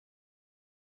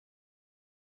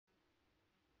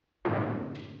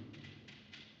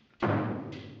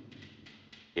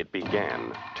It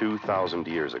began 2,000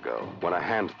 years ago when a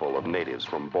handful of natives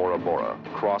from Bora Bora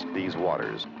crossed these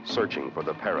waters, searching for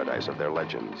the paradise of their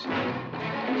legends.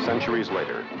 Centuries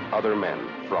later, other men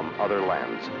from other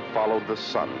lands followed the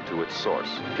sun to its source.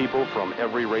 People from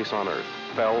every race on Earth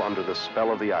fell under the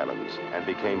spell of the islands and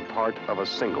became part of a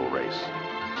single race,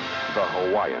 the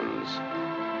Hawaiians.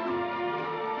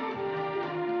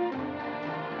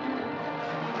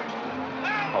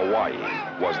 Hawaii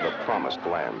was the promised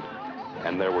land,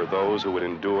 and there were those who would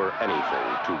endure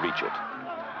anything to reach it.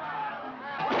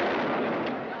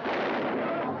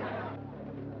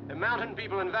 The mountain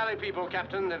people and valley people,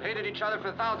 Captain, they've hated each other for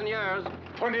 1,000 years.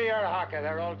 20-year haka,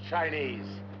 they're all Chinese.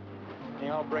 They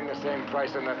all bring the same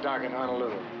price in the dock in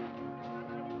Honolulu.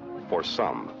 For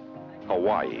some,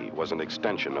 Hawaii was an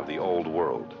extension of the old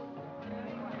world.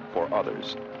 For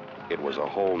others, it was a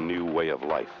whole new way of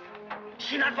life.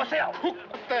 She not for sale. What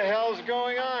the hell's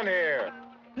going on here?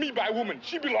 Me buy woman,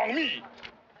 she belong me.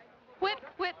 Wait.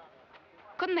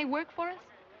 Couldn't they work for us?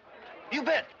 You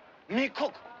bet. Me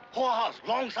cook. Whole house,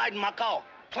 long side Macau.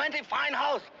 Plenty fine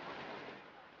house.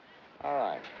 All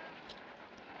right.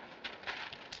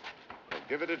 Well,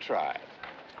 give it a try.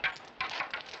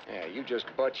 Yeah, you just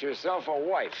bought yourself a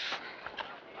wife.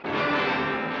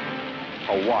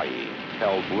 Hawaii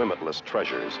held limitless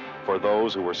treasures for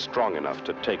those who were strong enough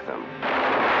to take them.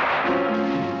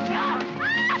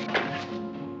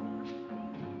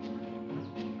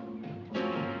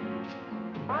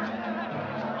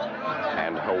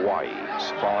 And Hawaii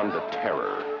spawned a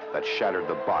terror that shattered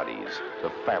the bodies,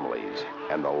 the families,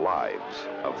 and the lives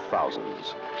of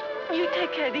thousands. You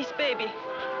take care of this baby.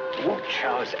 Wu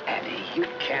Chao's Annie, you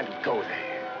can't go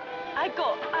there. I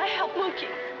go. I help Mookie.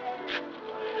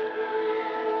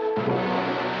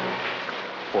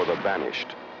 For the banished,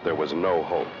 there was no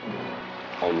hope,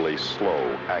 only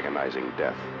slow, agonizing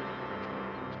death.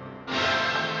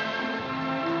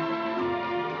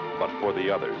 But for the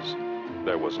others,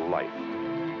 there was life,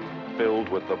 filled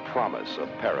with the promise of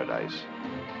paradise.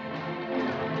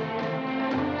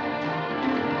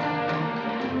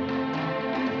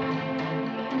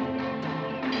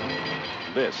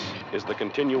 This is the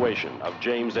continuation of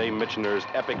James A. Michener's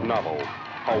epic novel,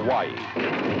 Hawaii.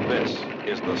 This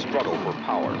is the struggle for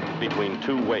power between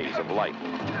two ways of life.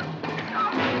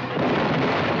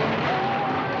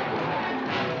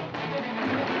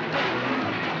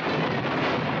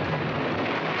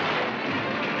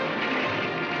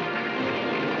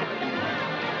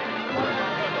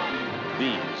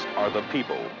 These are the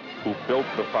people who built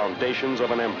the foundations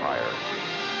of an empire,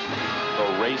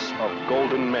 the race of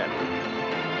golden men.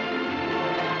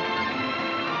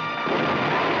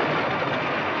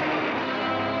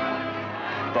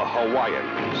 The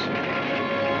Hawaiians.